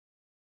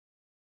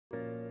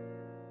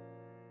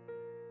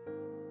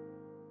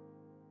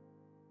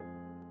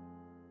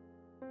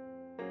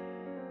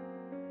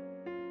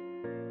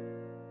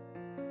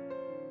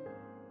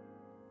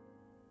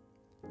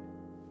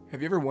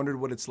Have you ever wondered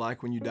what it's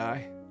like when you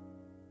die?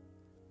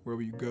 Where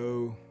will you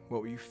go?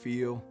 What will you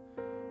feel?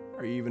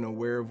 Are you even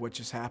aware of what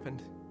just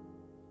happened?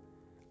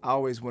 I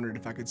always wondered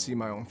if I could see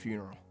my own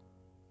funeral.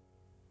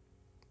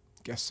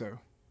 Guess so.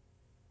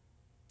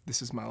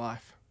 This is my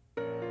life.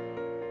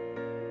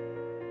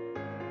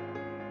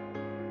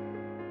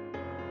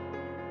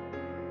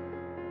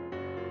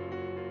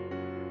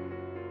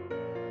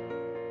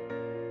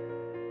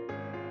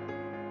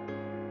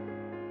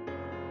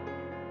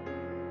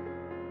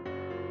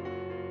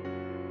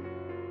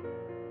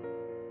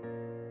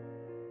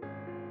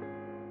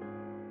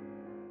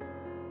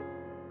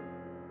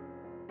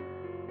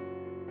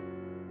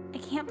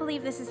 I can't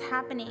believe this is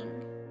happening.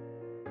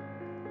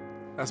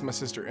 That's my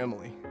sister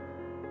Emily.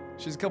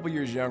 She's a couple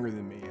years younger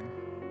than me,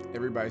 and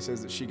everybody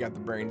says that she got the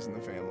brains in the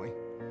family.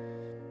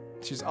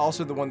 She's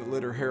also the one that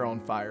lit her hair on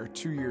fire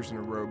 2 years in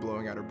a row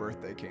blowing out her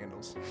birthday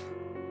candles.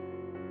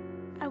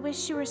 I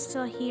wish you were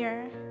still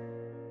here.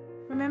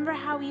 Remember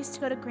how we used to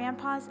go to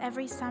Grandpa's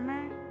every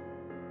summer?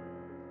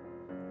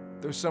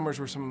 Those summers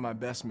were some of my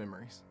best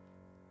memories.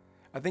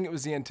 I think it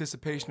was the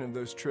anticipation of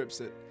those trips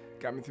that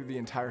got me through the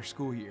entire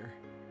school year.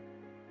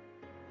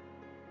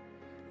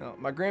 Now,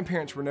 my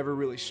grandparents were never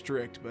really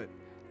strict, but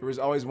there was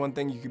always one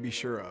thing you could be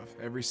sure of.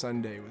 Every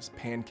Sunday was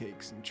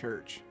pancakes and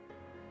church.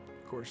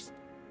 Of course,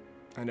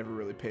 I never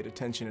really paid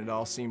attention. It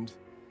all seemed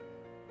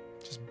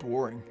just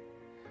boring.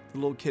 The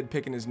little kid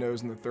picking his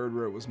nose in the third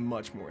row was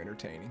much more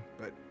entertaining.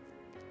 But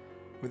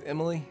with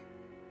Emily,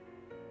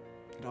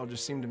 it all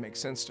just seemed to make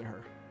sense to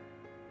her.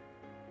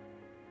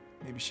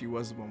 Maybe she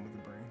was the one with the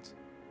brains.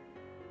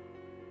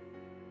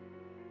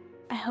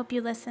 I hope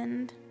you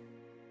listened.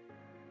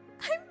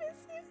 I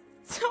miss you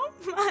so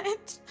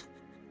much.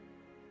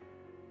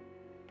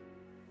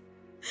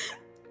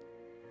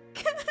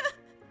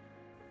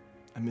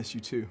 I miss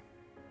you too.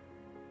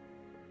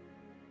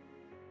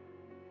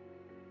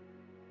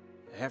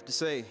 I have to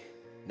say,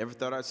 never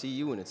thought I'd see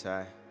you in a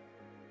tie.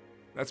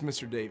 That's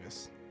Mr.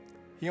 Davis.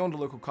 He owned a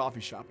local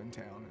coffee shop in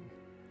town, and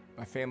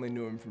my family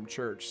knew him from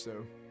church,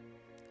 so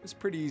it's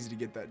pretty easy to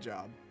get that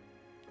job.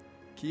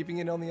 Keeping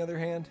it, on the other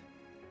hand,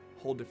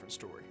 whole different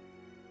story.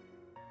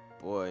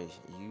 Boy,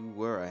 you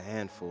were a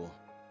handful.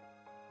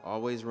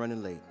 Always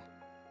running late.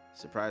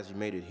 Surprised you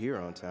made it here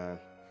on time.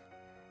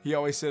 He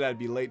always said I'd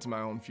be late to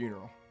my own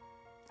funeral.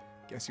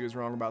 Guess he was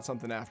wrong about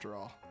something after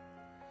all.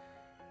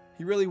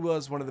 He really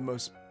was one of the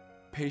most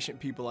patient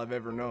people I've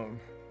ever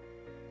known.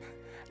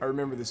 I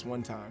remember this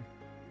one time.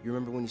 You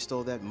remember when you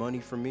stole that money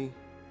from me?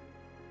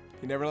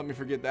 He never let me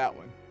forget that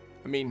one.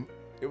 I mean,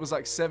 it was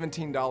like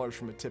 $17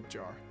 from a tip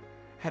jar.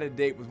 Had a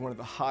date with one of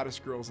the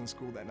hottest girls in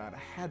school that night.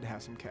 I had to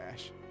have some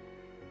cash.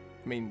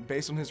 I mean,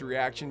 based on his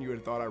reaction, you would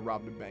have thought I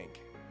robbed a bank.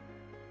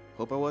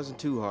 Hope I wasn't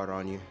too hard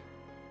on you.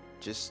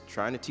 Just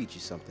trying to teach you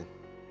something.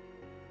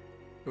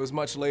 It was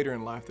much later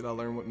in life that I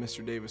learned what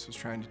Mr. Davis was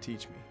trying to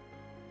teach me.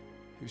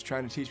 He was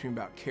trying to teach me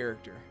about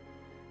character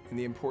and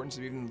the importance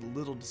of even the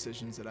little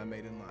decisions that I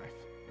made in life.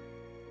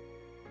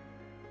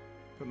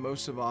 But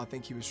most of all, I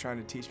think he was trying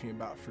to teach me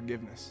about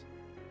forgiveness.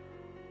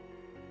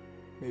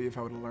 Maybe if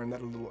I would have learned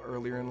that a little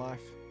earlier in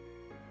life,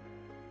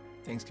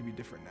 things could be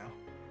different now.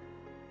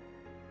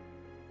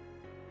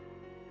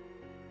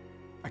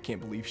 I can't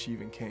believe she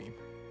even came.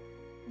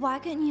 Why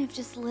couldn't you have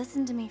just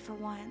listened to me for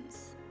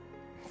once?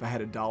 If I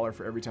had $1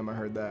 for every time I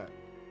heard that.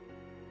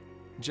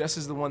 Jess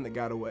is the one that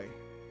got away.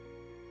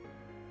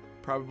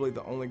 Probably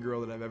the only girl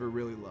that I've ever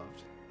really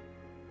loved.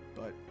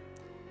 But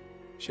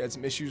she had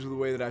some issues with the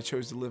way that I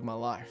chose to live my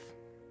life.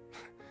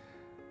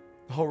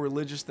 The whole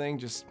religious thing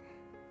just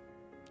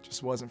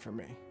wasn't for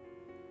me.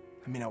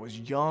 I mean, I was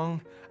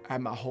young, I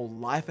had my whole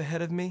life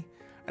ahead of me,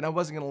 and I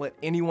wasn't gonna let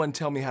anyone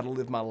tell me how to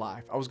live my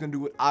life. I was gonna do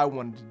what I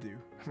wanted to do.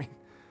 I mean,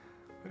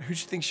 who'd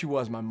you think she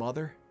was, my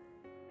mother?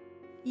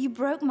 You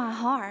broke my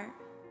heart.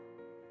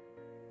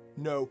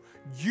 No,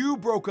 you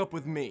broke up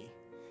with me.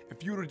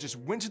 If you would've just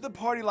went to the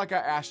party like I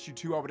asked you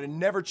to, I would've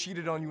never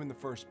cheated on you in the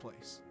first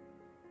place.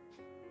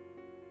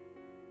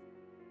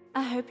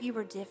 I hope you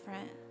were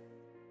different.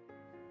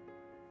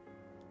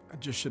 I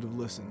just should have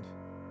listened.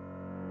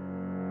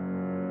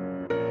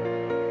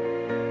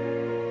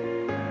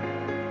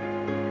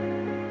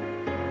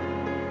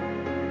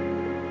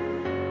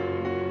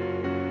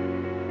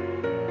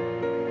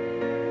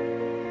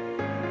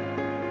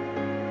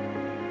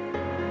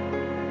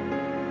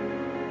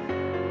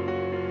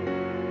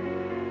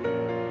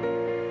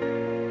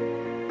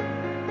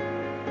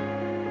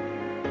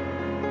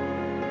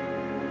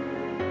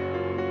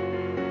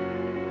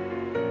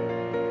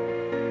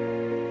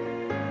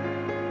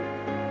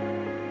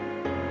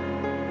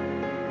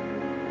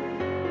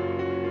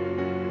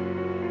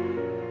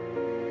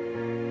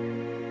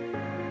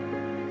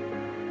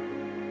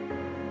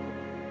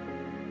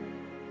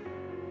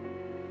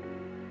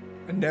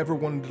 I never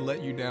wanted to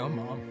let you down,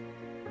 Mom.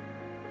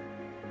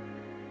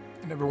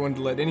 I never wanted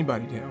to let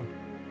anybody down.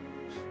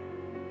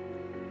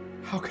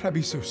 How could I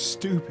be so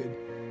stupid?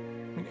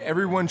 I mean,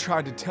 everyone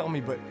tried to tell me,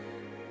 but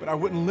I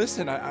wouldn't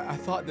listen. I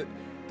thought that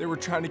they were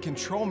trying to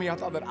control me. I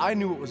thought that I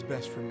knew what was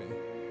best for me.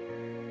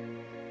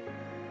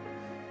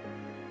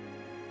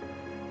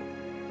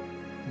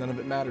 None of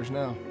it matters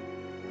now.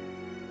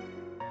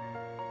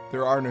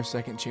 There are no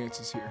second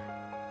chances here.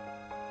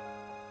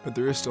 But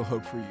there is still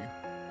hope for you.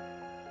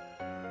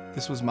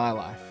 This was my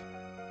life.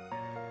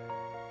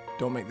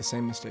 Don't make the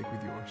same mistake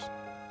with yours.